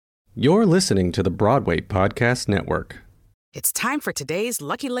You're listening to the Broadway Podcast Network. It's time for today's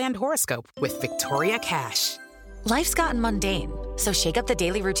Lucky Land horoscope with Victoria Cash. Life's gotten mundane, so shake up the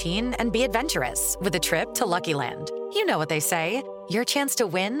daily routine and be adventurous with a trip to Lucky Land. You know what they say, your chance to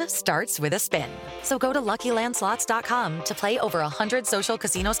win starts with a spin. So go to LuckyLandSlots.com to play over 100 social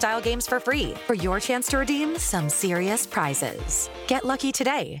casino-style games for free for your chance to redeem some serious prizes. Get lucky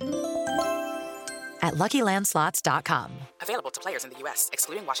today at LuckyLandSlots.com. Available to players in the U.S.,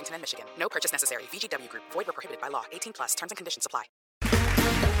 excluding Washington and Michigan. No purchase necessary. VGW Group. Void where prohibited by law. 18+. Terms and conditions apply.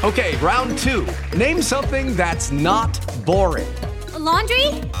 Okay, round two. Name something that's not boring. A laundry?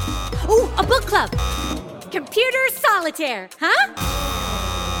 Ooh, a book club. Computer solitaire, huh?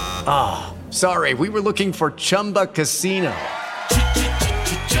 Ah, sorry. We were looking for Chumba Casino.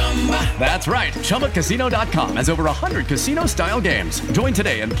 That's right. ChumbaCasino.com has over 100 casino-style games. Join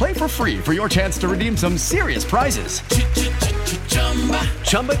today and play for free for your chance to redeem some serious prizes.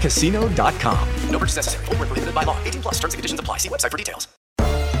 ChumbaCasino.com. No purchase necessary. Void where prohibited by law. 18+. Terms and conditions apply. See website for details.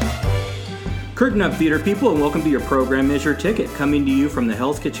 Curtain up, theater people, and welcome to your program Is Your Ticket, coming to you from the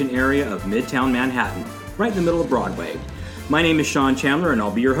Hell's Kitchen area of Midtown Manhattan, right in the middle of Broadway. My name is Sean Chandler, and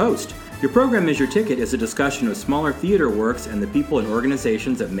I'll be your host. Your program Is Your Ticket is a discussion of smaller theater works and the people and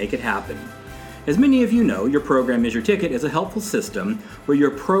organizations that make it happen. As many of you know, your program Is Your Ticket is a helpful system where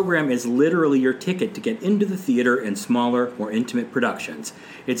your program is literally your ticket to get into the theater and smaller, more intimate productions.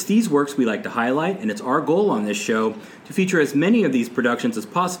 It's these works we like to highlight, and it's our goal on this show to feature as many of these productions as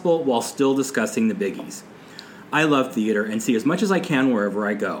possible while still discussing the biggies. I love theater and see as much as I can wherever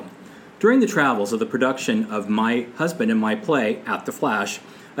I go. During the travels of the production of my husband and my play, At the Flash,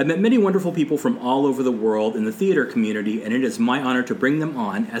 I've met many wonderful people from all over the world in the theater community, and it is my honor to bring them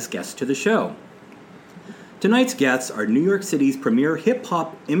on as guests to the show. Tonight's guests are New York City's premier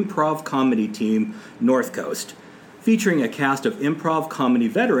hip-hop improv comedy team, North Coast, featuring a cast of improv comedy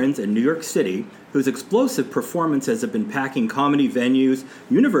veterans in New York City whose explosive performances have been packing comedy venues,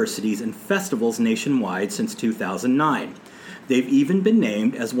 universities, and festivals nationwide since 2009. They've even been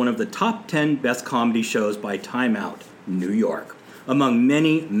named as one of the top 10 best comedy shows by Time Out, New York, among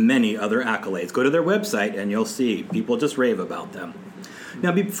many, many other accolades. Go to their website and you'll see people just rave about them.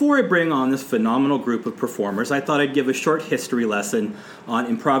 Now, before I bring on this phenomenal group of performers, I thought I'd give a short history lesson on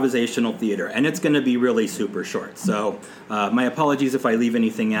improvisational theater, and it's going to be really super short. So my apologies if I leave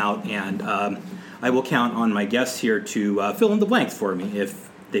anything out, and I will count on my guests here to fill in the blanks for me if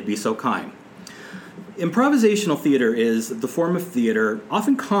they'd be so kind. Improvisational theater is the form of theater,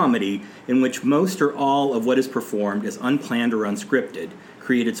 often comedy, in which most or all of what is performed is unplanned or unscripted,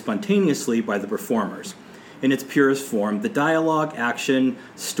 created spontaneously by the performers. In its purest form, the dialogue, action,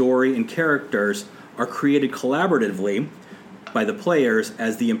 story, and characters are created collaboratively by the players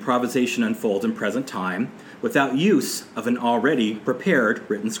as the improvisation unfolds in present time, without use of an already prepared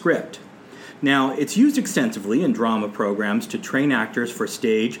written script. Now, it's used extensively in drama programs to train actors for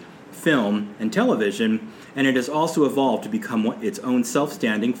stage, film, and television, and it has also evolved to become its own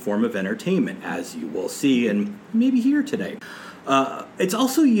self-standing form of entertainment, as you will see and maybe hear today. It's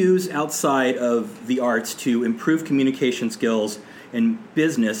also used outside of the arts to improve communication skills in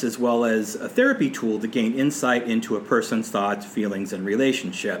business, as well as a therapy tool to gain insight into a person's thoughts, feelings, and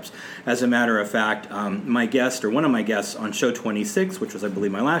relationships. As a matter of fact, my guest, or one of my guests on show 26, which was, I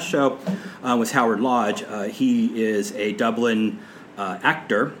believe, my last show, was Howard Lodge. He is a Dublin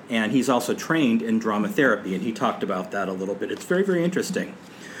actor, and he's also trained in drama therapy, and he talked about that a little bit. It's very, very interesting.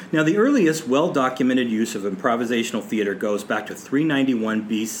 Now, the earliest well-documented use of improvisational theater goes back to 391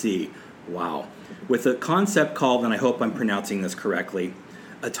 BC. Wow. With a concept called, and I hope I'm pronouncing this correctly,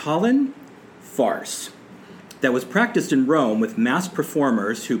 Attilan farce, that was practiced in Rome with masked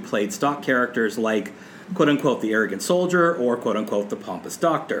performers who played stock characters like, quote-unquote, the arrogant soldier or, quote-unquote, the pompous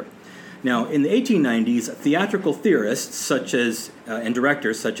doctor. Now, in the 1890s, theatrical theorists such as and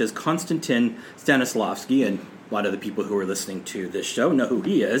directors such as Konstantin Stanislavski, and a lot of the people who are listening to this show know who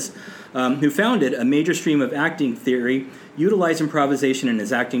he is, who founded a major stream of acting theory, utilized improvisation in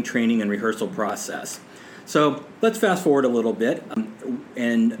his acting training and rehearsal process. So let's fast forward a little bit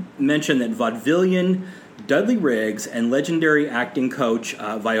and mention that vaudevillian Dudley Riggs and legendary acting coach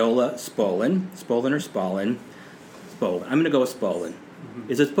Viola Spolin, Spolin or Spolin? Spolin. I'm going to go with Spolin.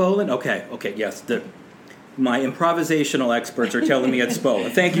 Is it Spolin? Okay, yes. My improvisational experts are telling me it's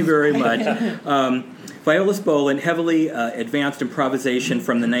Spolin. Thank you very much. Viola Spolin heavily advanced improvisation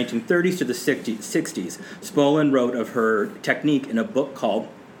from the 1930s to the 60s. Spolin wrote of her technique in a book called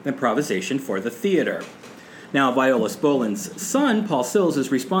Improvisation for the Theater. Now, Viola Spolin's son, Paul Sills,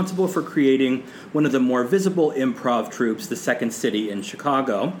 is responsible for creating one of the more visible improv troupes, the Second City in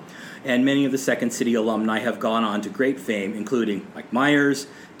Chicago. And many of the Second City alumni have gone on to great fame, including Mike Myers,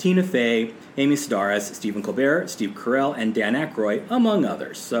 Tina Fey, Amy Sedaris, Stephen Colbert, Steve Carell, and Dan Aykroyd, among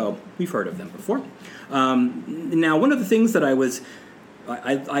others. So we've heard of them before. Now, one of the things that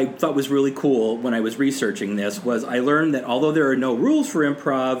I thought was really cool when I was researching this was I learned that although there are no rules for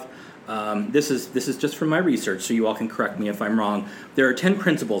improv, this is just from my research, so you all can correct me if I'm wrong. There are 10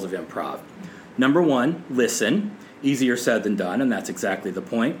 principles of improv. Number 1, listen. Easier said than done, and that's exactly the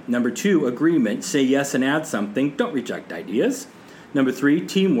point. Number 2, agreement. Say yes and add something. Don't reject ideas. Number 3,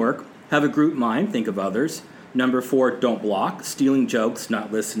 teamwork. Have a group mind. Think of others. Number 4, don't block. Stealing jokes,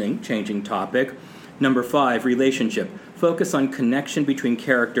 not listening. Changing topic. Number 5, relationship. Focus on connection between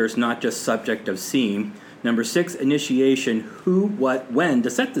characters, not just subject of scene. Number 6, initiation. Who, what, when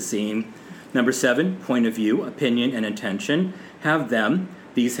to set the scene. Number 7, point of view, opinion, and intention. Have them.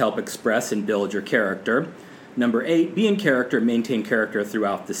 These help express and build your character. Number 8, be in character, maintain character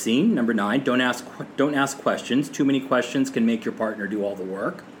throughout the scene. Number 9, don't ask questions. Too many questions can make your partner do all the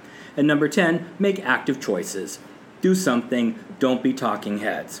work. And number 10, make active choices. Do something, don't be talking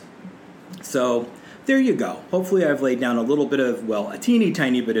heads. So there you go. Hopefully I've laid down a little bit of, a teeny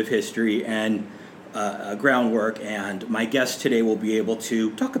tiny bit of history and groundwork, and my guest today will be able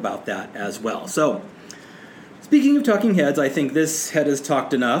to talk about that as well. So, speaking of talking heads, I think this head has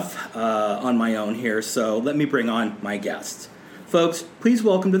talked enough on my own here, so let me bring on my guests. Folks, please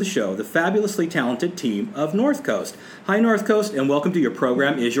welcome to the show the fabulously talented team of North Coast. Hi, North Coast, and welcome to Your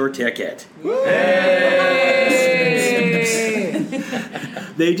Program Is Your Ticket.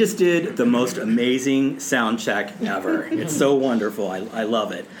 They just did the most amazing sound check ever. It's so wonderful. I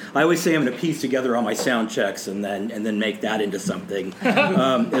love it. I always say I'm going to piece together all my sound checks and then make that into something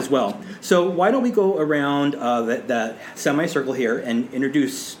as well. So why don't we go around that semicircle here and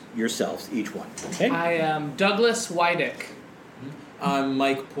introduce yourselves, each one. Okay? I am Douglas Wydick. I'm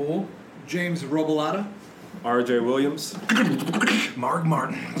Mike Poole. James Robillata. RJ Williams. Mark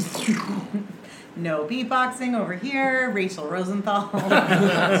Martin. No beatboxing over here. Rachel Rosenthal.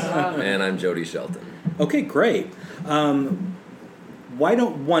 And I'm Jody Shelton. Okay, great. Why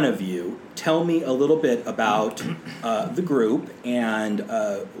don't one of you tell me a little bit about the group and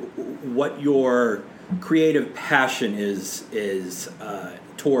what your creative passion is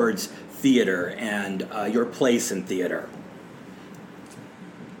towards theater and your place in theater?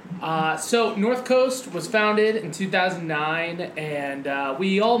 So North Coast was founded in 2009, and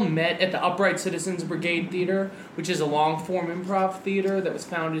we all met at the Upright Citizens Brigade Theater, which is a long-form improv theater that was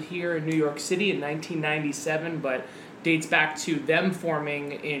founded here in New York City in 1997, but dates back to them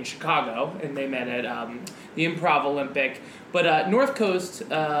forming in Chicago, and they met at the Improv Olympic. But North Coast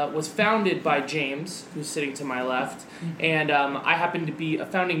was founded by James, who's sitting to my left, and I happened to be a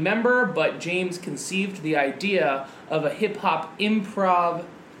founding member, but James conceived the idea of a hip-hop improv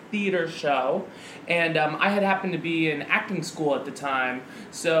theater show, and I had happened to be in acting school at the time,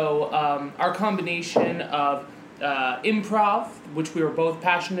 so our combination of improv, which we were both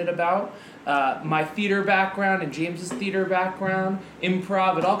passionate about, my theater background and James's theater background,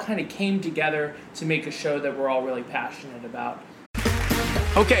 improv, it all kind of came together to make a show that we're all really passionate about.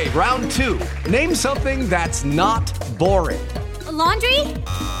 Okay, round 2. Name something that's not boring. A laundry?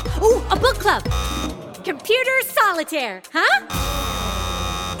 Ooh, a book club. Computer solitaire, huh?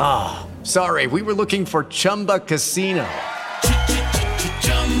 Ah, sorry, we were looking for Chumba Casino.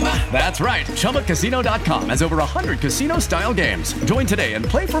 That's right, ChumbaCasino.com has over 100 casino-style games. Join today and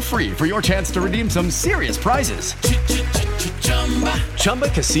play for free for your chance to redeem some serious prizes.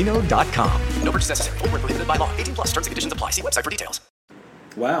 ChumbaCasino.com. No purchase necessary. Void where prohibited by law. 18+ terms and conditions apply. See website for details.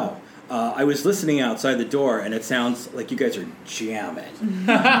 Wow. I was listening outside the door, and it sounds like you guys are jamming.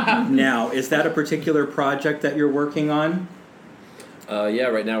 Now, is that a particular project that you're working on? Yeah,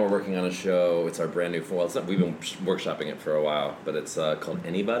 right now we're working on a show. It's our brand new, we've been workshopping it for a while, but it's called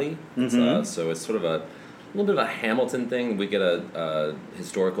Anybody. Mm-hmm. So it's sort of a little bit of a Hamilton thing. We get a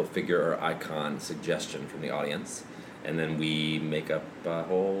historical figure or icon suggestion from the audience, and then we make up a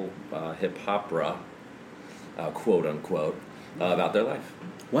whole hip-opera, quote-unquote, about their life.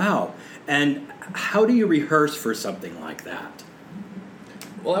 Wow. And how do you rehearse for something like that?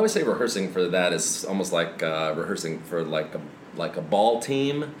 Well, I would say rehearsing for that is almost like rehearsing for like a ball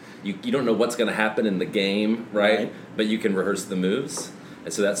team. You don't know what's going to happen in the game, right? But you can rehearse the moves.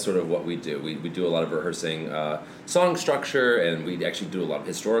 And so that's sort of what we do. We do a lot of rehearsing song structure, and we actually do a lot of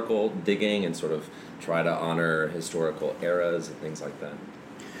historical digging and sort of try to honor historical eras and things like that.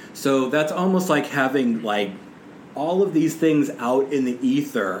 So that's almost like having all of these things out in the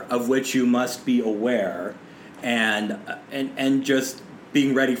ether of which you must be aware, and just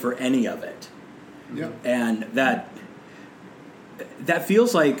being ready for any of it. Yep. And that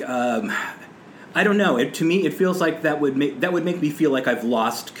feels like I don't know. To me, it feels like that would make me feel like I've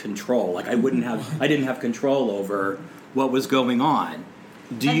lost control. Like I didn't have control over what was going on.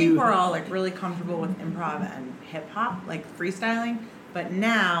 I think we're all like really comfortable with improv and hip hop, like freestyling. But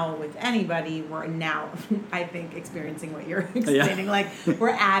now with anybody, we're now I think experiencing what you're explaining. Yeah. Like we're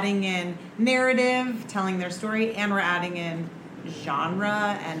adding in narrative, telling their story, and we're adding in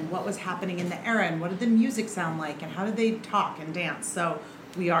genre and what was happening in the era and what did the music sound like and how did they talk and dance. So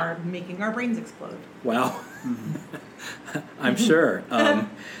we are making our brains explode. Well, I'm sure.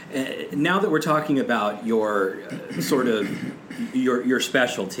 Now that we're talking about your sort of your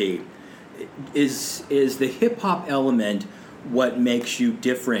specialty, is the hip hop element what makes you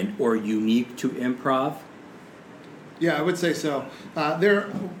different or unique to improv? Yeah, I would say so.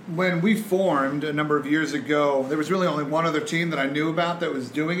 When we formed a number of years ago, there was really only one other team that I knew about that was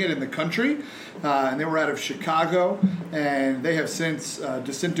doing it in the country, and they were out of Chicago, and they have since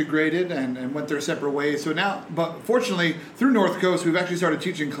disintegrated and went their separate ways. So now, but fortunately, through North Coast, we've actually started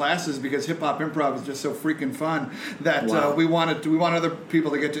teaching classes because hip hop improv is just so freaking fun that we want other people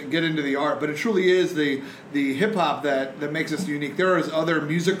to get into the art. But it truly is the hip hop that makes us unique. There is other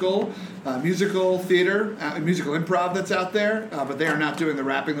musical theater, musical improv that's out there, but they are not doing the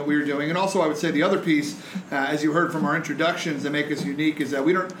rapping that we are doing. And also, I would say the other piece, as you heard from our introductions, that make us unique is that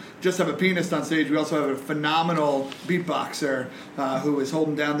we don't just have a pianist on stage. We also have a phenomenal beatboxer who is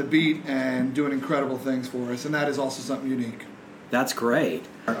holding down the beat and doing incredible things for us, and that is also something unique. That's great.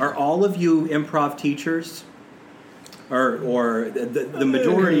 Are all of you improv teachers? Or the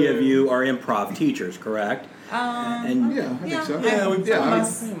majority of you are improv teachers, correct? I think so.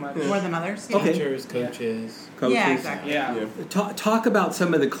 More than others. Okay. Teachers, coaches. Yeah, exactly. Yeah. Talk about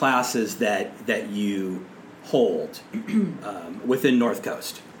some of the classes that you hold within North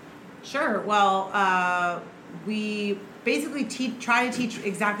Coast. Sure. Well, we basically try to teach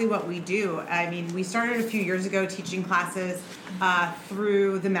exactly what we do. I mean, we started a few years ago teaching classes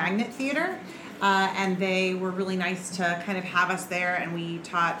through the Magnet Theater. And they were really nice to kind of have us there, and we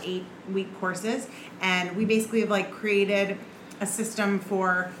taught 8-week courses, and we basically have created a system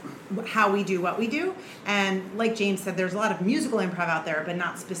for how we do what we do. And like James said, there's a lot of musical improv out there, but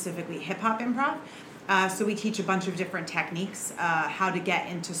not specifically hip-hop improv. So we teach a bunch of different techniques, how to get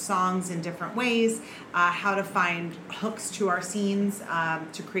into songs in different ways, how to find hooks to our scenes,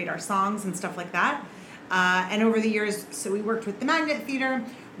 to create our songs and stuff like that. And over the years, so we worked with the Magnet Theater.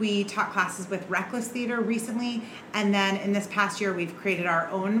 We taught classes with Reckless Theater recently, and then in this past year, we've created our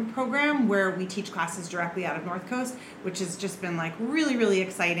own program where we teach classes directly out of North Coast, which has just been really, really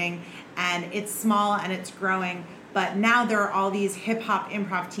exciting. And it's small and it's growing, but now there are all these hip hop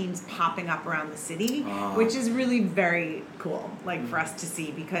improv teams popping up around the city, which is really very cool, for us to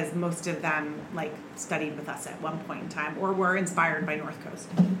see, because most of them studied with us at one point in time or were inspired by North Coast.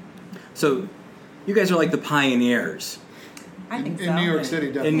 So, you guys are like the pioneers. I think so. In New York City,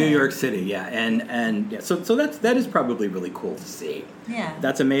 definitely. In New York City, yeah, and yeah, so that is probably really cool to see. Yeah,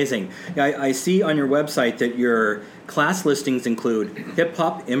 that's amazing. I see on your website that your class listings include hip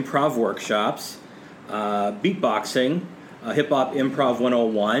hop improv workshops, beatboxing, hip hop improv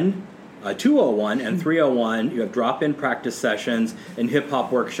 101, 201, and 301. You have drop-in practice sessions and hip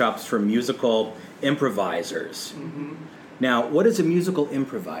hop workshops for musical improvisers. Mm-hmm. Now, what is a musical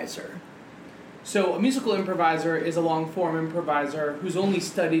improviser? So a musical improviser is a long-form improviser who's only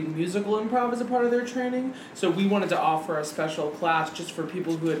studied musical improv as a part of their training. So we wanted to offer a special class just for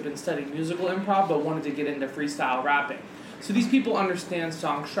people who had been studying musical improv but wanted to get into freestyle rapping. So these people understand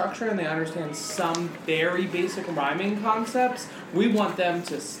song structure and they understand some very basic rhyming concepts. We want them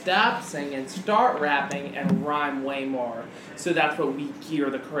to stop singing, start rapping, and rhyme way more. So that's what we gear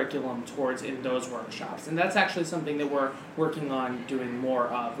the curriculum towards in those workshops. And that's actually something that we're working on doing more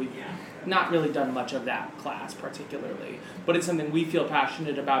of. We've not really done much of that class particularly, but it's something we feel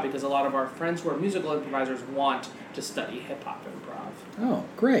passionate about because a lot of our friends who are musical improvisers want to study hip-hop improv. Oh,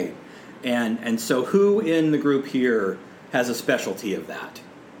 great. And so who in the group here has a specialty of that,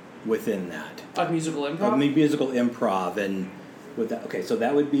 within that? Of musical improv? Of musical improv, and with that, okay, so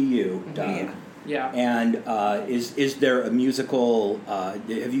that would be you, Doug. Yeah. And is there a musical,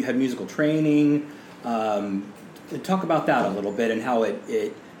 have you had musical training? Talk about that a little bit and how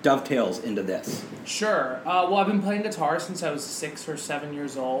it dovetails into this. Sure. Well, I've been playing guitar since I was 6 or 7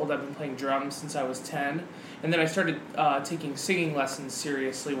 years old. I've been playing drums since I was 10. And then I started taking singing lessons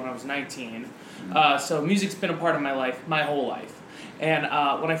seriously when I was 19. So music's been a part of my life, my whole life. And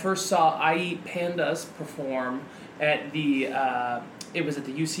when I first saw I Eat Pandas perform at the it was at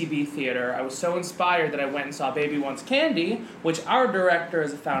the UCB Theater. I was so inspired that I went and saw Baby Wants Candy, which our director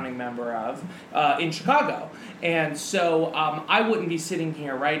is a founding member of, in Chicago. And so I wouldn't be sitting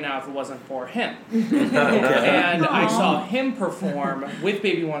here right now if it wasn't for him. And I saw him perform with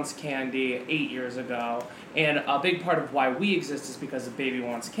Baby Wants Candy 8 years ago. And a big part of why we exist is because of Baby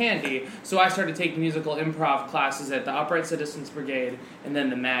Wants Candy. So I started taking musical improv classes at the Upright Citizens Brigade and then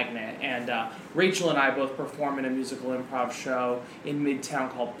the Magnet. And Rachel and I both perform in a musical improv show in Midtown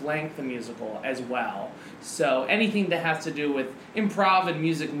called Blank the Musical as well. So anything that has to do with improv and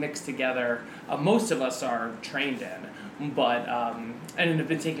music mixed together, most of us are trained in. But, and have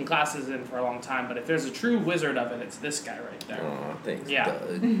been taking classes in for a long time, but if there's a true wizard of it, it's this guy right there. Aw, thanks, Yeah.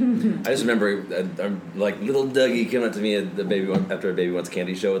 Doug. I just remember, like, little Dougie came up to me at the after a Baby Wants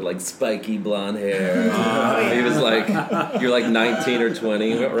Candy show with, like, spiky blonde hair. He was like, you're like 19 or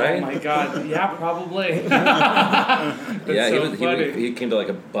 20, right? Oh my god, yeah, probably. Yeah, so he came to, like,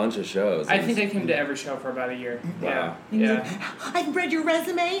 a bunch of shows. I think I came to every show for about a year. Wow. Yeah. I've read your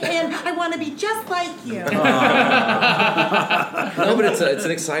resume and I want to be just like you. No, but it's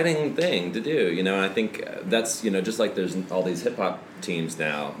an exciting thing to do, you know, and I think that's, you know, just like there's all these hip-hop teams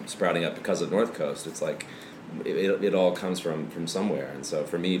now sprouting up because of North Coast, it's like it all comes from somewhere. And so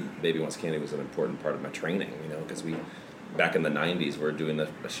for me, Baby Wants Candy was an important part of my training, you know, because back in the 90s, we were doing a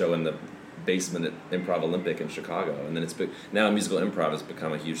show in the basement at Improv Olympic in Chicago, and then now musical improv has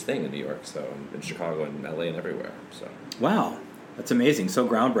become a huge thing in New York, so in Chicago and LA and everywhere. So wow, that's amazing, so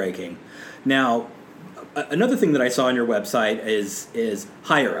groundbreaking. Now, another thing that I saw on your website is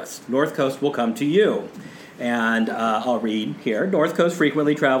hire us. North Coast will come to you. And I'll read here. North Coast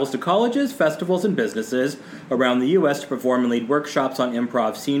frequently travels to colleges, festivals, and businesses around the U.S. to perform and lead workshops on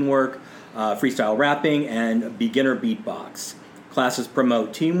improv scene work, freestyle rapping, and beginner beatbox. Classes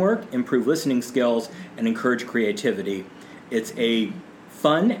promote teamwork, improve listening skills, and encourage creativity. It's a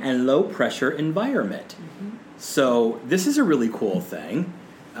fun and low-pressure environment. Mm-hmm. So this is a really cool thing.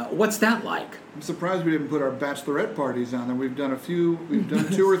 What's that like? I'm surprised we didn't put our bachelorette parties on there. We've done 2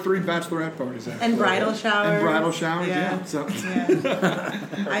 or 3 bachelorette parties. And bridal showers. And bridal showers, yeah. So. Yeah.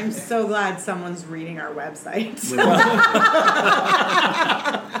 I'm so glad someone's reading our website.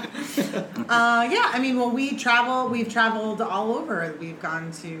 Yeah, I mean, well, we've traveled all over. We've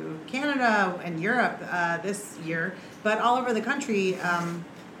gone to Canada and Europe this year, but all over the country.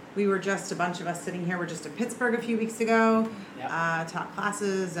 We were just a bunch of us sitting here. We're just in Pittsburgh a few weeks ago, taught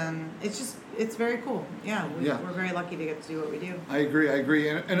classes, and it's very cool. Yeah, we're very lucky to get to do what we do. I agree.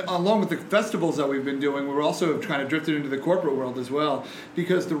 And along with the festivals that we've been doing, we're also kind of drifted into the corporate world as well,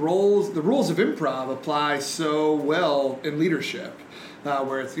 because the rules of improv apply so well in leadership.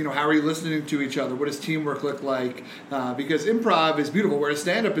 Where it's, you know, how are you listening to each other? What does teamwork look like? Because improv is beautiful, whereas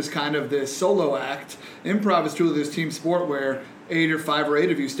stand-up is kind of this solo act. Improv is truly this team sport where 5 or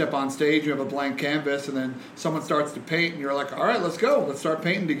 8 of you step on stage, you have a blank canvas, and then someone starts to paint, and you're like, all right, let's go. Let's start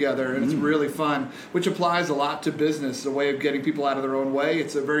painting together, and it's really fun, which applies a lot to business, a way of getting people out of their own way.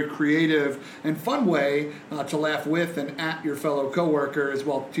 It's a very creative and fun way to laugh with and at your fellow coworkers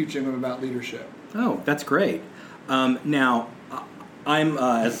while teaching them about leadership. Oh, that's great. Now, I'm,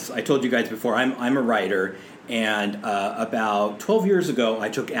 as I told you guys before, I'm a writer, and about 12 years ago, I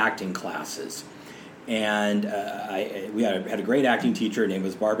took acting classes. And we had a great acting teacher. Her name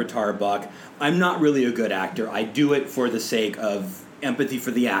was Barbara Tarbuck. I'm not really a good actor. I do it for the sake of empathy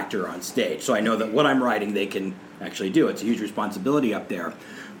for the actor on stage. So I know that what I'm writing, they can actually do. It's a huge responsibility up there.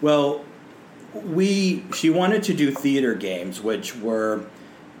 Well, she wanted to do theater games, which were,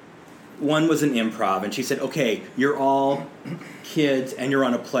 one was an improv. And she said, okay, you're all kids and you're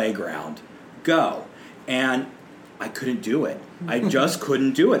on a playground. Go. And I couldn't do it. I just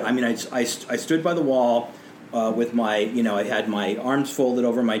couldn't do it. I mean, I stood by the wall with my, I had my arms folded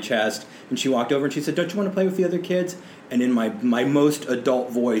over my chest, and she walked over and she said, don't you want to play with the other kids? And in my most adult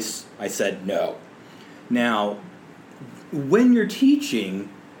voice, I said no. Now, when you're teaching,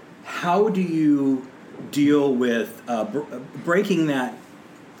 how do you deal with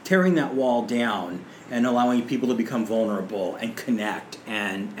tearing that wall down and allowing people to become vulnerable and connect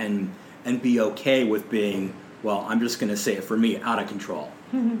and be okay with being, well, I'm just going to say it for me, out of control?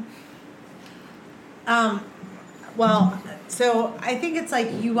 Well, so I think it's like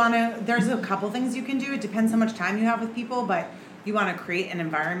there's a couple things you can do. It depends how much time you have with people, but you want to create an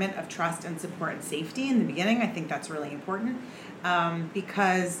environment of trust and support and safety in the beginning. I think that's really important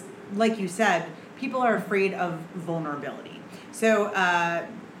because, like you said, people are afraid of vulnerability. So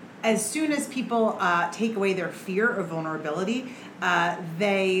as soon as people take away their fear of vulnerability,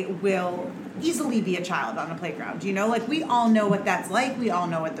 they will easily be a child on a playground. You know, like we all know what that's like. We all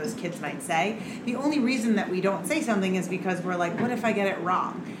know what those kids might say. The only reason that we don't say something is because we're like, what if I get it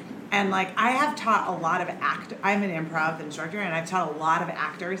wrong? And like I have taught a lot of I'm an improv instructor, and I've taught a lot of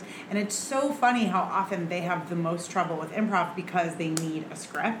actors, and it's so funny how often they have the most trouble with improv because they need a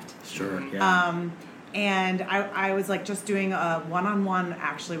script. Sure. Yeah. And I was like just doing a one-on-one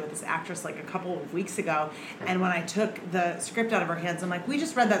actually with this actress like a couple of weeks ago, and when I took the script out of her hands, I'm like, we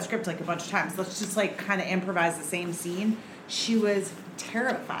just read that script like a bunch of times. Let's just like kind of improvise the same scene. She was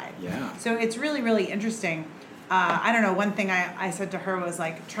terrified. Yeah. So it's really, really interesting. I don't know, one thing I said to her was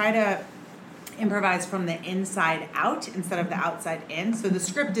like, try to improvise from the inside out instead of the outside in. So the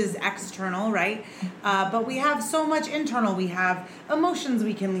script is external, right? But we have so much internal. We have emotions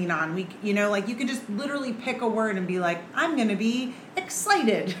we can lean on. Like you could just literally pick a word and be like, I'm going to be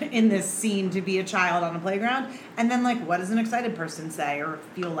excited in this scene to be a child on a playground. And then like, what does an excited person say or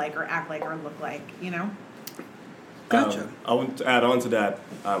feel like or act like or look like, you know? Gotcha. I want to add on to that.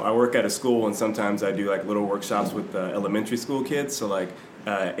 I work at a school, and sometimes I do like little workshops with elementary school kids, so like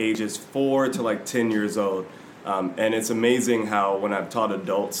ages 4 to like 10 years old. And it's amazing how when I've taught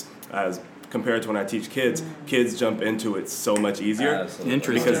adults, as compared to when I teach kids, kids jump into it so much easier.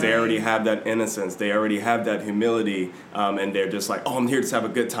 Interesting. Because they already have that innocence, they already have that humility, and they're just like, oh, I'm here to have a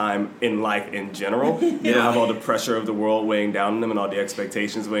good time in life in general. They don't have all the pressure of the world weighing down on them and all the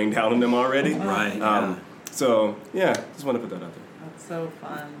expectations weighing down on them already. Right. So, yeah, just want to put that out there. That's so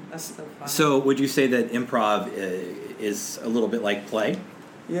fun. That's so fun. So would you say that improv is a little bit like play?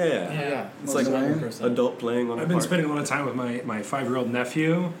 Yeah. It's like adult playing on a I've been part. spending a lot of time with my 5-year-old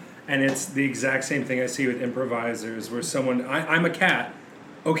nephew, and it's the exact same thing I see with improvisers, where I'm a cat,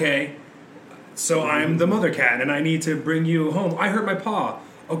 okay, so I'm the mother cat, and I need to bring you home. I hurt my paw.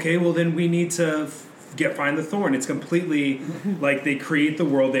 Okay, well then we need to find the thorn. It's completely like they create the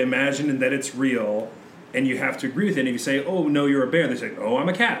world, they imagine that it's real, and you have to agree with it. And if you say, oh, no, you're a bear, they say, oh, I'm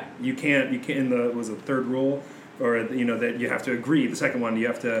a cat. You can't, was the third rule, or, that you have to agree. The second one, you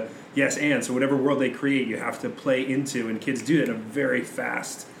have to, yes, and. So whatever world they create, you have to play into, and kids do it in a very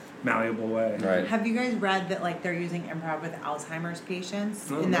fast, malleable way. Right. Have you guys read that, like, they're using improv with Alzheimer's patients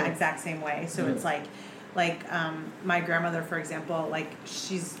in that exact same way? So it's like my grandmother, for example, like,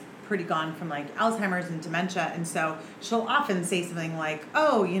 she's pretty gone from like Alzheimer's and dementia, and so she'll often say something like,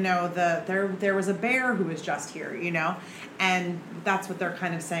 oh, there was a bear who was just here, and that's what they're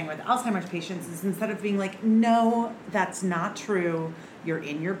kind of saying with Alzheimer's patients, is instead of being like, no, that's not true, you're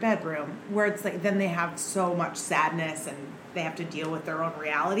in your bedroom, where it's like then they have so much sadness and they have to deal with their own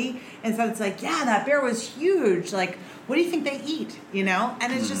reality, and so it's like, yeah, that bear was huge, like, what do you think they eat,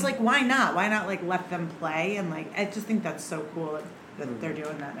 and it's just like, why not like let them play, and like I just think that's so cool that they're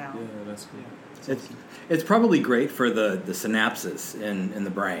doing that now. Yeah, that's cool. It's probably great for the synapses in the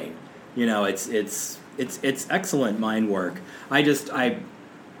brain. It's excellent mind work.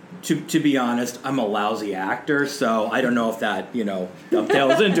 To be honest, I'm a lousy actor, so I don't know if that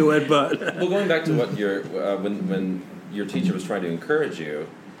dovetails into it. But well, going back to what when your teacher was trying to encourage you,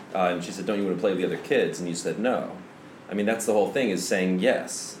 and she said, "Don't you want to play with the other kids?" and you said no. I mean, that's the whole thing, is saying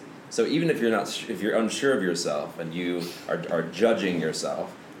yes. So even if you're unsure of yourself and you are judging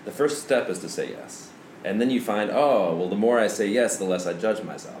yourself, the first step is to say yes, and then you find, oh, well, the more I say yes, the less I judge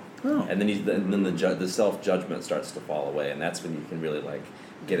myself, and then the self judgment starts to fall away, and that's when you can really like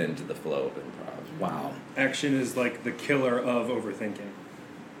get into the flow of improv. Wow, action is like the killer of overthinking.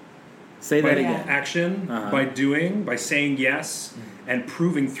 Say that again. Action by saying yes and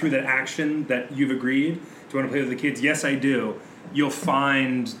proving through that action that you've agreed to want to play with the kids. Yes, I do. You'll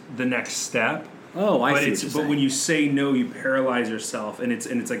find the next step. Oh, I see. But when you say no, you paralyze yourself, and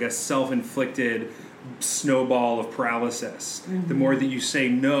it's like a self-inflicted snowball of paralysis. Mm-hmm. The more that you say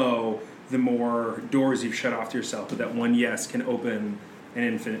no, the more doors you've shut off to yourself. But that one yes can open an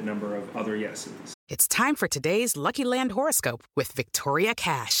infinite number of other yeses. It's time for today's Lucky Land horoscope with Victoria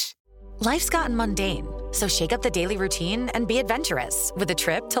Cash. Life's gotten mundane, so shake up the daily routine and be adventurous with a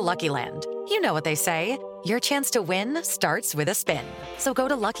trip to Lucky Land. You know what they say. Your chance to win starts with a spin. So go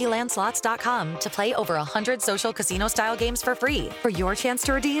to LuckyLandSlots.com to play over 100 social casino-style games for free for your chance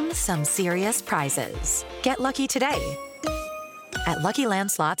to redeem some serious prizes. Get lucky today at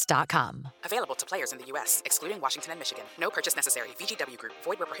LuckyLandSlots.com. Available to players in the U.S., excluding Washington and Michigan. No purchase necessary. VGW Group.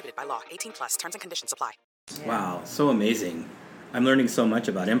 Void where prohibited by law. 18+. Terms and conditions apply. Wow, so amazing. I'm learning so much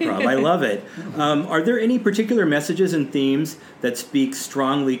about improv. I love it. Are there any particular messages and themes that speak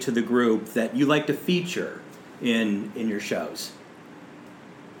strongly to the group that you like to feature in your shows?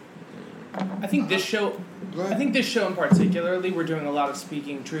 I think this show I think this show in particularly, we're doing a lot of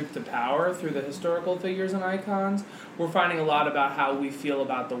speaking truth to power through the historical figures and icons. We're finding a lot about how we feel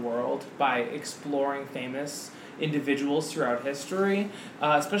about the world by exploring famous individuals throughout history,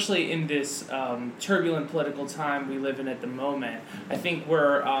 especially in this turbulent political time we live in at the moment. I think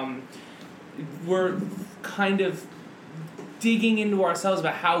we're kind of digging into ourselves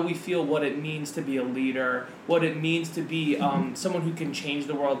about how we feel, what it means to be a leader, what it means to be someone who can change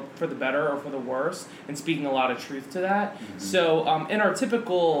the world for the better or for the worse, and speaking a lot of truth to that. Mm-hmm. So in our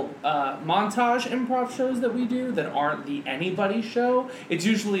typical montage improv shows that we do that aren't the anybody show, it's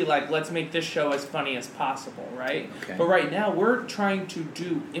usually like, let's make this show as funny as possible, right? Okay. But right now we're trying to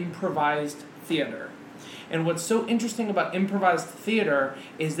do improvised theater. And what's so interesting about improvised theater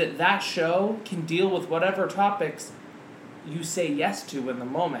is that show can deal with whatever topics you say yes to in the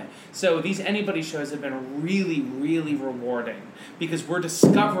moment. So these anybody shows have been really, really rewarding because we're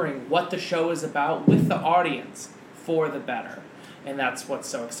discovering what the show is about with the audience for the better. And that's what's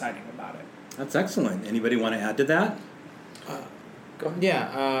so exciting about it. That's excellent. Anybody want to add to that? Go ahead.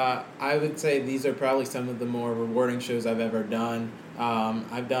 Yeah, I would say these are probably some of the more rewarding shows I've ever done.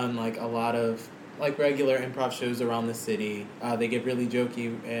 I've done like a lot of like regular improv shows around the city. They get really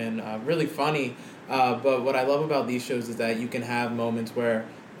jokey and really funny. But what I love about these shows is that you can have moments where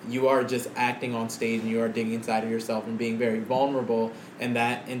you are just acting on stage and you are digging inside of yourself and being very vulnerable, and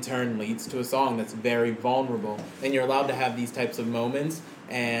that in turn leads to a song that's very vulnerable. And you're allowed to have these types of moments.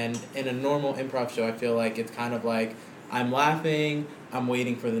 And in a normal improv show, I feel like it's kind of like I'm laughing, I'm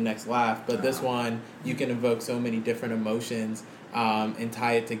waiting for the next laugh. But this one, you can evoke so many different emotions and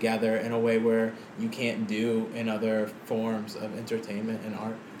tie it together in a way where you can't do in other forms of entertainment and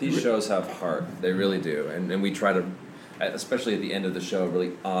art. These shows have heart. They really do. And we try to, especially at the end of the show,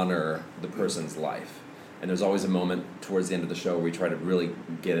 really honor the person's life. And there's always a moment towards the end of the show where we try to really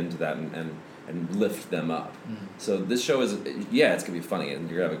get into that and lift them up. Mm-hmm. So this show is, yeah, it's going to be funny and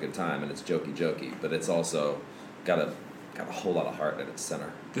you're going to have a good time and it's jokey, but it's also got a whole lot of heart at its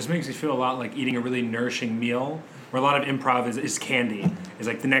center. This makes me feel a lot like eating a really nourishing meal, where a lot of improv is candy. It's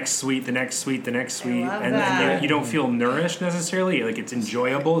like the next sweet, the next sweet, the next sweet, and you don't feel nourished necessarily. Like it's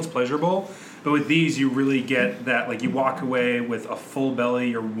enjoyable, it's pleasurable. But with these, you really get that, like you walk away with a full belly,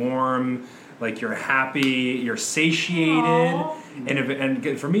 you're warm, like you're happy, you're satiated.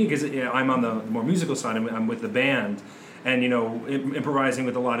 And for me, because I'm on the more musical side, I'm with the band. And, improvising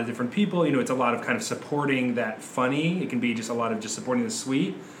with a lot of different people, it's a lot of kind of supporting that funny. It can be just a lot of just supporting the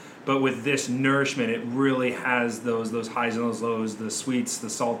sweet. But with this nourishment, it really has those highs and those lows, the sweets, the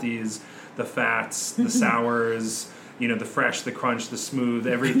salties, the fats, the sours, the fresh, the crunch, the smooth,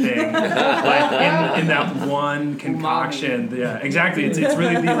 everything. Like in that one concoction. Umami. Yeah, exactly. It's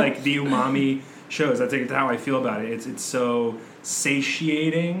really the umami shows. That's how I feel about it. It's so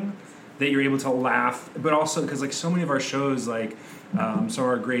satiating that you're able to laugh, but also because so many of our shows, some of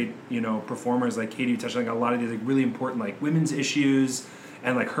our great performers, like Katie, touched on a lot of these really important women's issues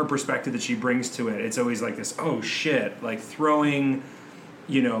and her perspective that she brings to it. It's always this throwing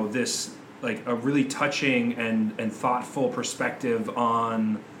this a really touching and thoughtful perspective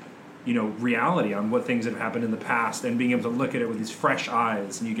on reality, on what things have happened in the past, and being able to look at it with these fresh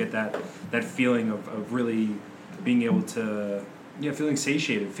eyes, and you get that feeling of really being able to feeling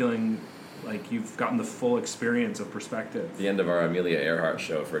satiated, feeling like you've gotten the full experience of perspective. The end of our Amelia Earhart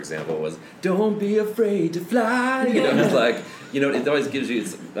show, for example, was "Don't be afraid to fly." It's it always gives you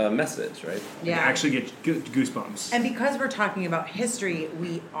a message, right? Yeah, you actually get goosebumps. And because we're talking about history,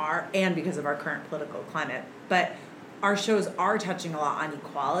 and because of our current political climate, but our shows are touching a lot on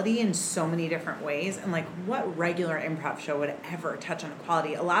equality in so many different ways. And what regular improv show would ever touch on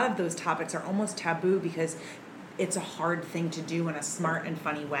equality? A lot of those topics are almost taboo because it's a hard thing to do in a smart and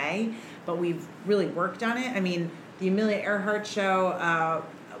funny way, but we've really worked on it. I mean, the Amelia Earhart show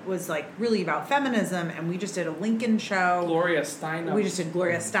was really about feminism, and we just did a Lincoln show. Gloria Steinem. We just did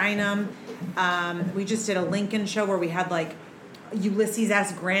Gloria Steinem. We just did a Lincoln show where we had Ulysses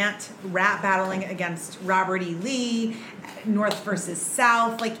S. Grant rap battling against Robert E. Lee, North versus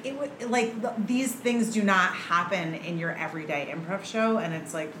South. These things do not happen in your everyday improv show, and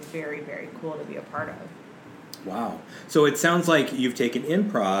it's very, very cool to be a part of. Wow. So it sounds like you've taken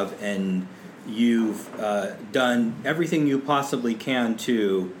improv and you've done everything you possibly can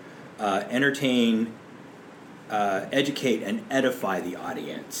to entertain, educate, and edify the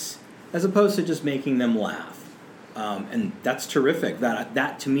audience, as opposed to just making them laugh. And that's terrific.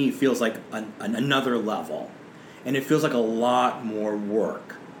 That to me feels like another level. And it feels like a lot more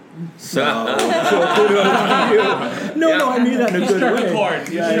work. So kudos to you. No, I mean that in a good way.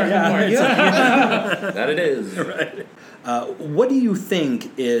 That it is. Right. What do you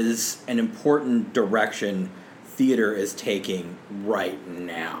think is an important direction theater is taking right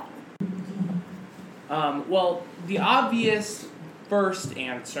now? Well, the obvious first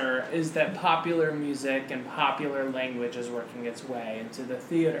answer is that popular music and popular language is working its way into the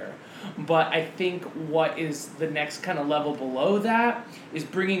theater. But I think what is the next kind of level below that is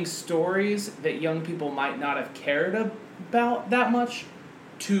bringing stories that young people might not have cared about that much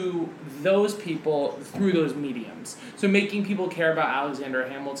to those people through those mediums. So making people care about Alexander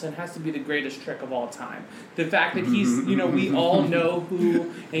Hamilton has to be the greatest trick of all time. The fact that he's, we all know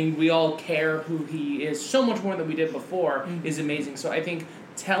who and we all care who he is so much more than we did before is amazing. So I think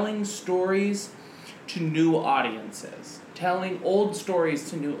telling stories to new audiences, telling old stories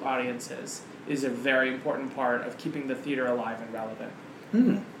to new audiences is a very important part of keeping the theater alive and relevant.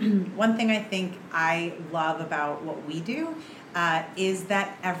 One thing I think I love about what we do is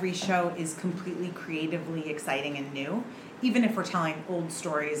that every show is completely creatively exciting and new. Even if we're telling old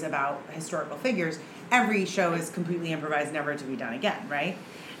stories about historical figures, every show is completely improvised, never to be done again, right?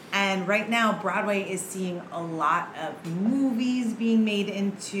 And right now, Broadway is seeing a lot of movies being made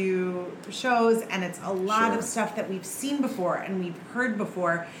into shows, and it's a lot of stuff that we've seen before and we've heard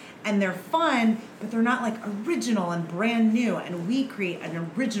before, and they're fun, but they're not like original and brand new. And we create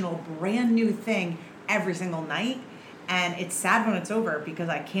an original, brand new thing every single night. And it's sad when it's over because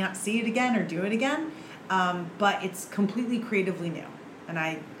I can't see it again or do it again. But it's completely creatively new. And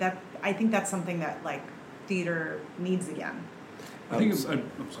I think that's something that like theater needs again. I think sorry,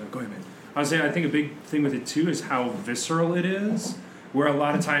 go ahead, man. I was saying I think a big thing with it too is how visceral it is. Where a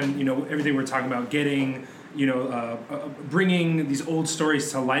lot of time, everything we're talking about, getting, bringing these old stories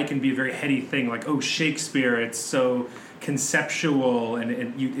to light can be a very heady thing. Like, Shakespeare, it's so conceptual and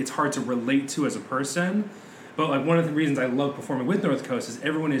it's hard to relate to as a person. But like one of the reasons I love performing with North Coast is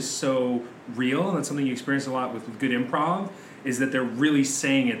everyone is so real, and that's something you experience a lot with good improv, is that they're really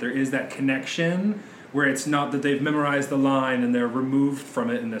saying it. There is that connection where it's not that they've memorized the line and they're removed from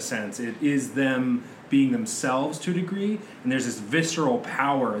it in a sense. It is them being themselves to a degree, and there's this visceral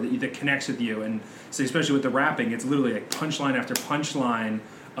power that connects with you. And so especially with the rapping, it's literally like punchline after punchline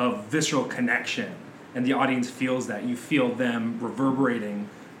of visceral connection, and the audience feels that. You feel them reverberating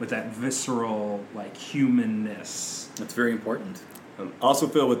with that visceral, like, humanness. That's very important. Also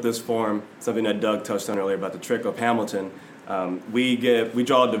feel with this form, something that Doug touched on earlier about the trick of Hamilton, we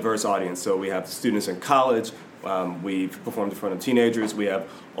draw a diverse audience. So we have students in college, we've performed in front of teenagers, we have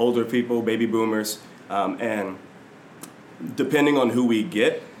older people, baby boomers, and depending on who we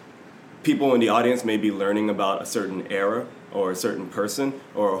get, people in the audience may be learning about a certain era or a certain person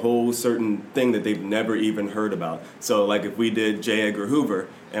or a whole certain thing that they've never even heard about. So like if we did J. Edgar Hoover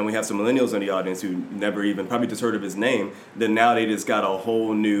and we have some millennials in the audience who never even probably just heard of his name, then now they just got a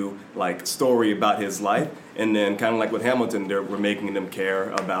whole new like story about his life. And then kind of like with Hamilton, we're making them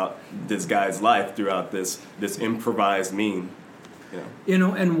care about this guy's life throughout this improvised meme.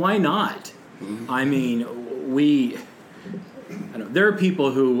 And why not? Mm-hmm. I mean, there are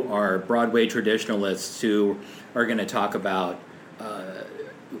people who are Broadway traditionalists who are going to talk about,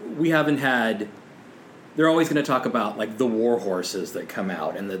 they're always going to talk about like the war horses that come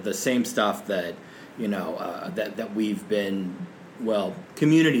out and the same stuff that, that we've been,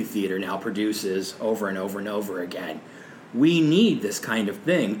 community theater now produces over and over and over again. We need this kind of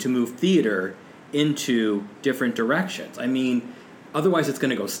thing to move theater into different directions. I mean, otherwise it's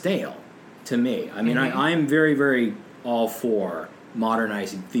going to go stale to me. I mean, I'm very, very all for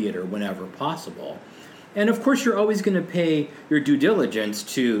modernizing theater whenever possible. And of course, you're always going to pay your due diligence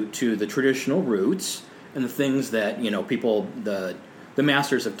to the traditional roots and the things that people, the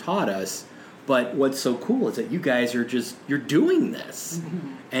masters have taught us. But what's so cool is that you guys are you're doing this,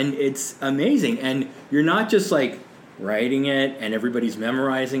 and it's amazing. And you're not just like writing it and everybody's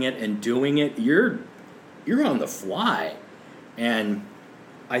memorizing it and doing it. You're on the fly, and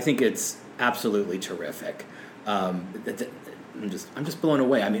I think it's absolutely terrific. I'm just blown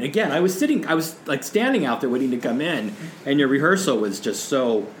away. I mean, again, I was standing out there waiting to come in, and your rehearsal was just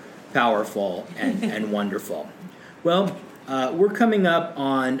so powerful and wonderful. Well, we're coming up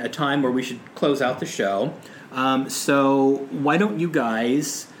on a time where we should close out the show. So why don't you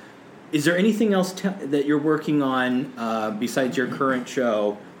guys, is there anything else that you're working on besides your current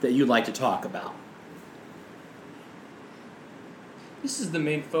show that you'd like to talk about? This is the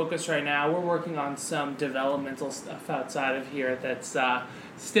main focus right now. We're working on some developmental stuff outside of here that's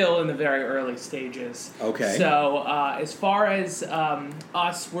still in the very early stages. Okay. So as far as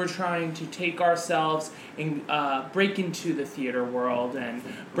us, we're trying to take ourselves and break into the theater world and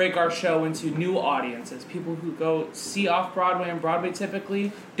break our show into new audiences. People who go see Off-Broadway and Broadway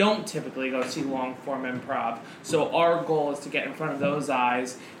don't typically go see long-form improv. So our goal is to get in front of those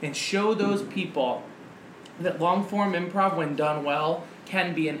eyes and show those people that long-form improv, when done well,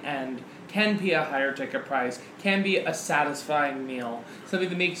 can be an end, can be a higher ticket price, can be a satisfying meal, something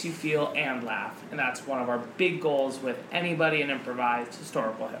that makes you feel and laugh. And that's one of our big goals with anybody in improvised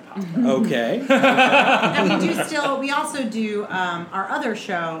historical hip-hop. Okay. And we also do our other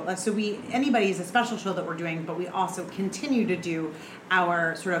show. So Anybody is a special show that we're doing, but we also continue to do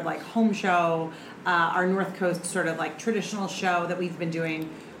our sort of like home show, our North Coast sort of like traditional show that we've been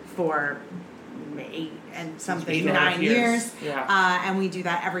doing for 9 years. Yeah. And we do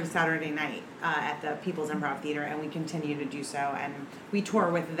that every Saturday night at the People's Improv Theater, and we continue to do so. And we tour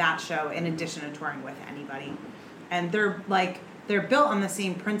with that show in addition to touring with anybody. And they're built on the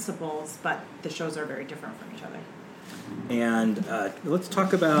same principles, but the shows are very different from each other. And let's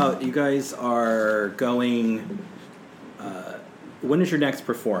talk about, you guys are going, when is your next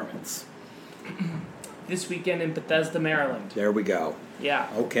performance? This weekend in Bethesda, Maryland. There we go. Yeah.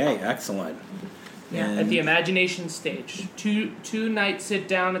 Okay, excellent. Yeah, at the Imagination Stage. Two night sit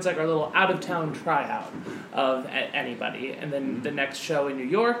down. It's like our little out of town tryout of anybody. And then the next show in New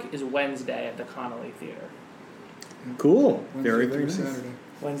York is Wednesday at the Connolly Theater. Cool. Wednesday Very through nice. Saturday.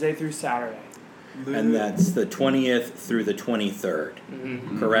 Wednesday through Saturday. And that's the 20th through the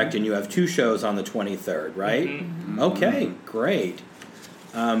 23rd, correct? And you have 2 shows on the 23rd, right? Mm-hmm. Okay, great.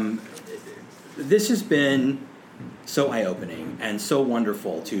 This has been so eye-opening and so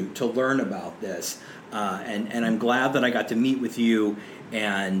wonderful to learn about this, and I'm glad that I got to meet with you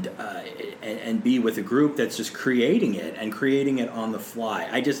and be with a group that's just creating it on the fly.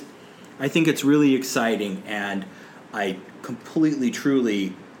 I think it's really exciting, and I completely,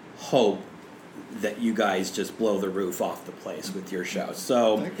 truly hope that you guys just blow the roof off the place with your show.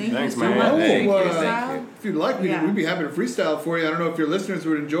 So Thanks, so man. much. Thank you. If you'd like, we'd be happy to freestyle for you. I don't know if your listeners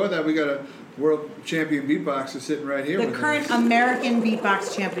would enjoy that. We got a world champion beatboxer sitting right here. The current American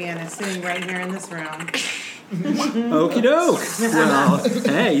beatbox champion is sitting right here in this room. Okie doke. Well,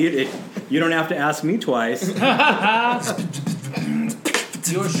 hey, you don't have to ask me twice.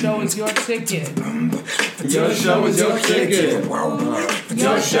 Your show is your ticket. Your show is your ticket.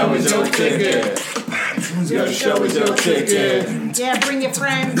 Your show is your ticket. Your show is your ticket. Yeah, bring your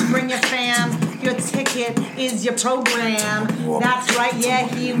friends, bring your fam. Your ticket is your program. That's right, yeah,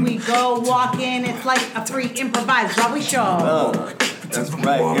 here we go. Walk in, it's like a free improvised Broadway show. That's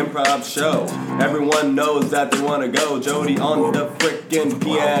right, improv show. Everyone knows that they want to go. Jody on the frickin'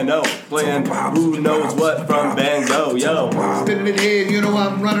 piano, playing who knows what from Van Gogh, yo. Spinning it here, you know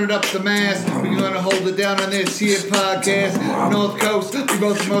I'm running up the mass. We're gonna hold it down on this here podcast. North Coast, we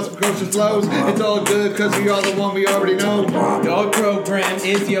both the most precocious flows. It's all good cause we are the one we already know. Your program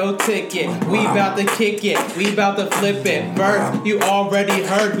is your ticket. We about to kick it, we about to flip it. Birth, you already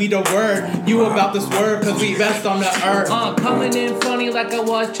heard, we the word. You about to swerve cause we best on the earth. Coming in funny like I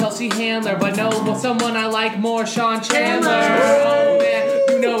was Chelsea Handler, but no, someone I like more, Sean Chandler. Oh man,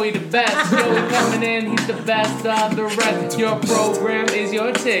 you know he the best. Joey coming in, he's the best of the rest. Your program is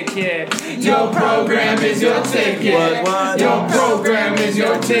your ticket. Your program is your ticket. What? Your program is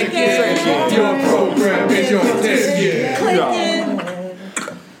your ticket. Your program is your ticket.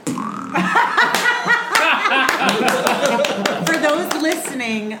 For those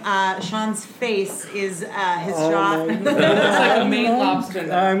listening, Sean's face is his jaw. It's like a Maine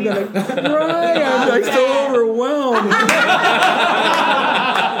lobster. I'm gonna cry. I'm so overwhelmed.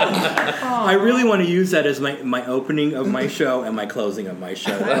 I really want to use that as my opening of my show and my closing of my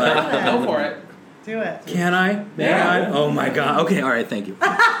show. But, Go for it. Do it. can I? May I? Oh my God. Okay. All right. Thank you.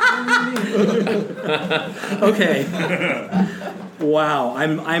 Okay. Wow.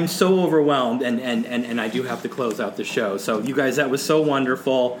 I'm so overwhelmed, and I do have to close out the show. So you guys, that was so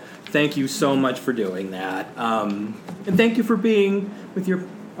wonderful. Thank you so much for doing that. And thank you for being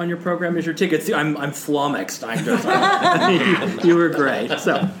on your program as your tickets. I'm flummoxed. I'm just you were great.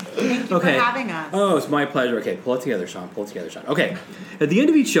 So Thank you for having us. Oh, it's my pleasure. Okay, pull it together, Sean. Pull it together, Sean. Okay. At the end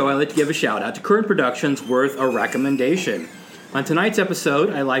of each show, I like to give a shout out to current productions worth a recommendation. On tonight's episode,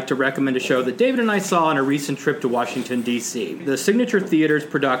 I like to recommend a show that David and I saw on a recent trip to Washington, D.C. The Signature Theater's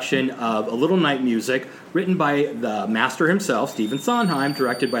production of A Little Night Music, written by the master himself, Stephen Sondheim,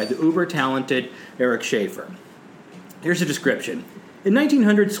 directed by the uber-talented Eric Schaefer. Here's a description. In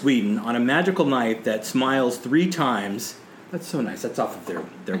 1900 Sweden, on a magical night that smiles 3 times, That's so nice. That's off of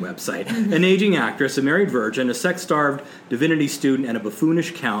their website. An aging actress, a married virgin, a sex-starved divinity student, and a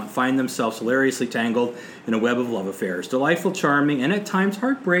buffoonish count find themselves hilariously tangled in a web of love affairs. Delightful, charming, and at times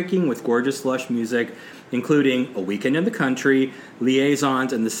heartbreaking with gorgeous, lush music, including A Weekend in the Country,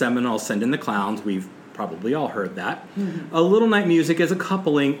 Liaisons, and the seminal Send in the Clowns. We've probably all heard that. Mm-hmm. A Little Night Music is a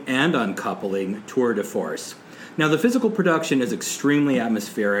coupling and uncoupling tour de force. Now, the physical production is extremely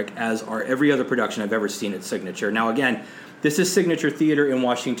atmospheric, as are every other production I've ever seen at Signature. Now, again, this is Signature Theater in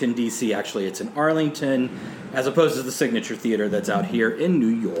Washington, D.C. Actually, it's in Arlington, as opposed to the Signature Theater that's out here in New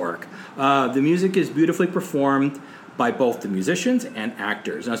York. The music is beautifully performed by both the musicians and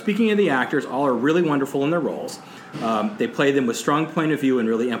actors. Now, speaking of the actors, all are really wonderful in their roles. They play them with strong point of view and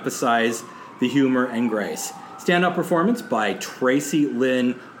really emphasize the humor and grace. Stand-up performance by Tracy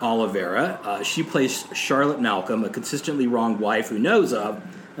Lynn Oliveira. She plays Charlotte Malcolm, a consistently wronged wife who knows of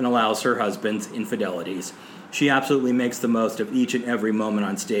and allows her husband's infidelities. She absolutely makes the most of each and every moment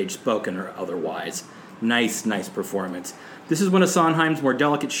on stage, spoken or otherwise. Nice performance. This is one of Sondheim's more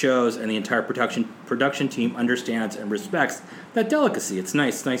delicate shows, and the entire production team understands and respects that delicacy. It's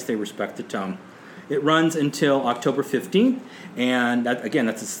nice they respect the tone. It runs until October 15th, and that's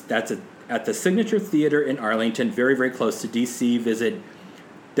at the Signature Theater in Arlington, very, very close to D.C. Visit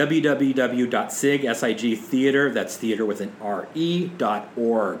www.sigtheater, that's theater with an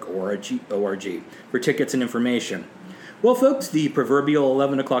R-E.org, O-R-G, for tickets and information. Well, folks, the proverbial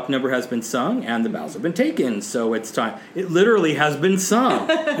 11 o'clock number has been sung and the bows have been taken, so it's time. It literally has been sung.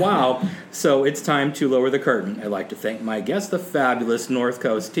 Wow. So it's time to lower the curtain. I'd like to thank my guests, the fabulous North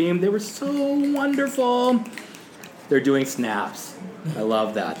Coast team. They were so wonderful. They're doing snaps. I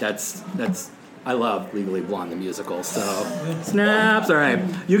love that. I love Legally Blonde, the musical, so snaps. All right.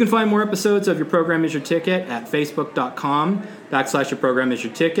 You can find more episodes of Your Program Is Your Ticket at facebook.com/Your Program Is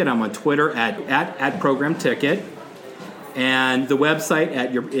Your Ticket. I'm on Twitter at Program Ticket. And the website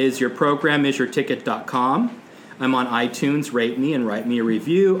is yourprogramisyourticket.com. I'm on iTunes. Rate me and write me a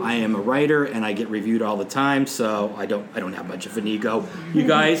review. I am a writer, and I get reviewed all the time, so I don't have much of an ego. You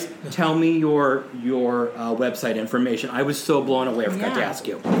guys, tell me your website information. I was so blown away. I forgot to ask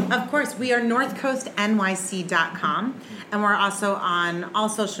you. Of course, we are northcoastnyc.com, and we're also on all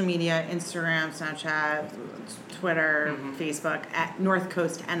social media: Instagram, Snapchat, Twitter, Facebook at North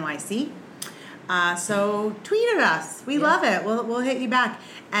Coast NYC. So tweet at us. We love it. We'll hit you back.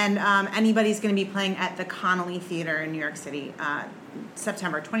 And anybody's going to be playing at the Connolly Theater in New York City,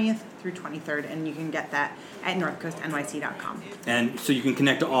 September 20th through 23rd, and you can get that at northcoastnyc.com. And so you can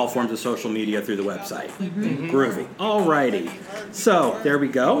connect to all forms of social media through the website. Mm-hmm. Groovy. Alrighty. So there we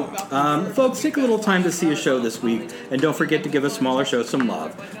go. Folks, take a little time to see a show this week, and don't forget to give a smaller show some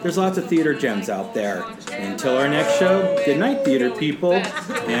love. There's lots of theater gems out there. Until our next show, good night, theater people,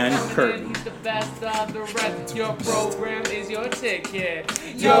 and curtain. The best of the rest. Your program is your ticket.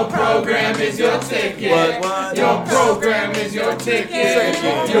 Your program is your ticket. What? Your program is your ticket.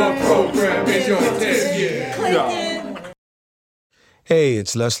 Your program is your ticket. Hey,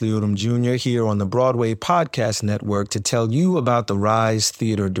 it's Leslie Odom Jr. here on the Broadway Podcast Network to tell you about the Rise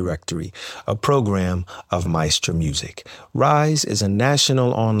Theater Directory, a program of Maestro Music. Rise is a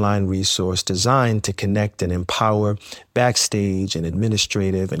national online resource designed to connect and empower backstage and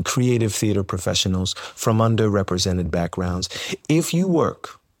administrative and creative theater professionals from underrepresented backgrounds. If you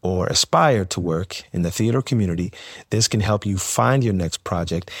work or aspire to work in the theater community, this can help you find your next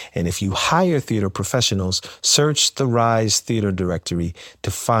project. And if you hire theater professionals, search the Rise Theater Directory to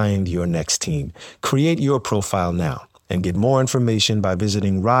find your next team. Create your profile now and get more information by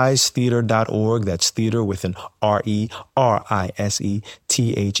visiting risetheater.org. That's theater with an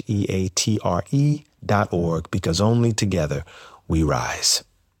RISETHEATRE.org, because only together we rise.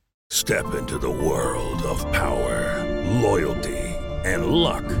 Step into the world of power, loyalty, and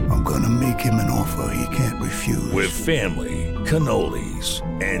luck. I'm gonna make him an offer he can't refuse. With family, cannolis,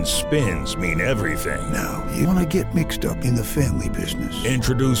 and spins mean everything. Now, you wanna get mixed up in the family business.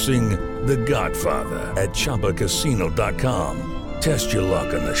 Introducing The Godfather at ChumbaCasino.com. Test your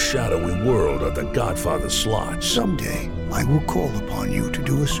luck in the shadowy world of The Godfather slot. Someday, I will call upon you to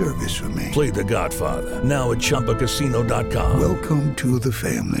do a service for me. Play The Godfather now at ChumbaCasino.com. Welcome to the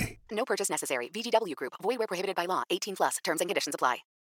family. No purchase necessary. VGW Group. Void where prohibited by law. 18+. Terms and conditions apply.